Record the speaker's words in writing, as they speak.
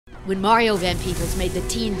When Mario Van Peebles made the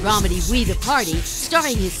teen dramedy We the Party,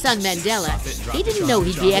 starring his son Mandela, he didn't know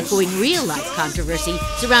he'd be echoing real-life controversy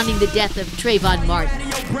surrounding the death of Treyvon Martin.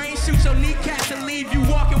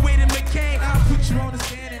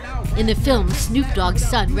 In the film, Snoop Dogg's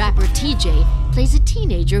son, rapper TJ, plays a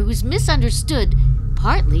teenager who's misunderstood,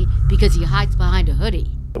 partly because he hides behind a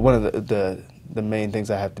hoodie. One of the main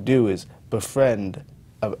things I have to do is befriend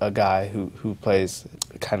a guy who plays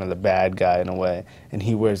kind of the bad guy in a way, and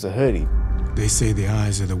he wears a hoodie. They say the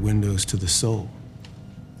eyes are the windows to the soul.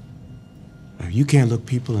 Now, if you can't look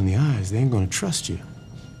people in the eyes, they ain't gonna trust you.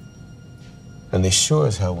 And they sure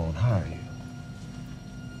as hell won't hire you.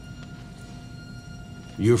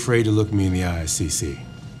 You afraid to look me in the eyes, CC?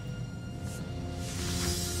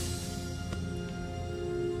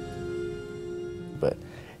 But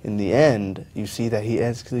in the end, you see that he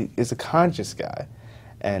actually is a conscious guy.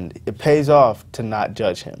 And it pays off to not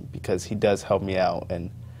judge him because he does help me out.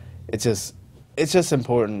 And it's just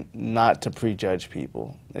important not to prejudge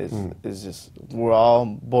people. It's just, we're all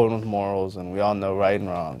born with morals and we all know right and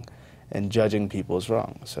wrong. And judging people is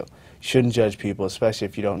wrong. So you shouldn't judge people, especially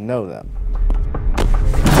if you don't know them.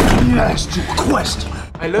 He asked you a question.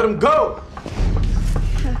 I let him go.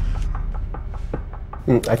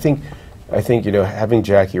 I think you know, having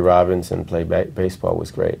Jackie Robinson play baseball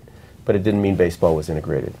was great, but it didn't mean baseball was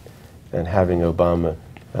integrated. And having Obama,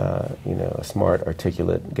 you know, a smart,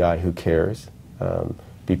 articulate guy who cares,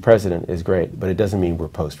 be president is great, but it doesn't mean we're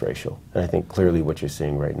post-racial. And I think clearly what you're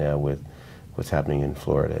seeing right now with what's happening in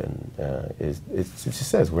Florida and it just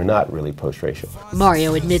says we're not really post-racial.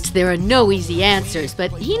 Mario admits there are no easy answers,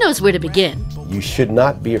 but he knows where to begin. You should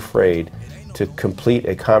not be afraid to complete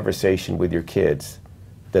a conversation with your kids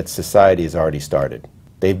that society has already started.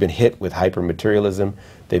 They've been hit with hyper-materialism,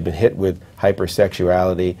 they've been hit with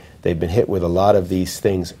hypersexuality, they've been hit with a lot of these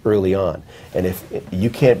things early on. And if you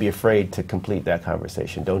can't be afraid to complete that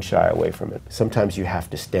conversation, don't shy away from it. Sometimes you have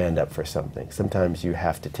to stand up for something. Sometimes you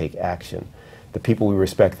have to take action. The people we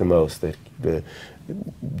respect the most, the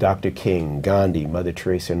Dr. King, Gandhi, Mother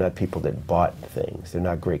Teresa, are not people that bought things. They're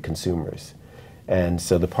not great consumers. And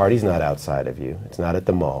so the party's not outside of you. It's not at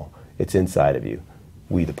the mall. It's inside of you.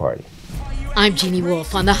 We the party. I'm Jeannie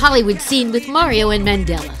Wolf on the Hollywood Scene with Mario and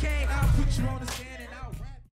Mandela.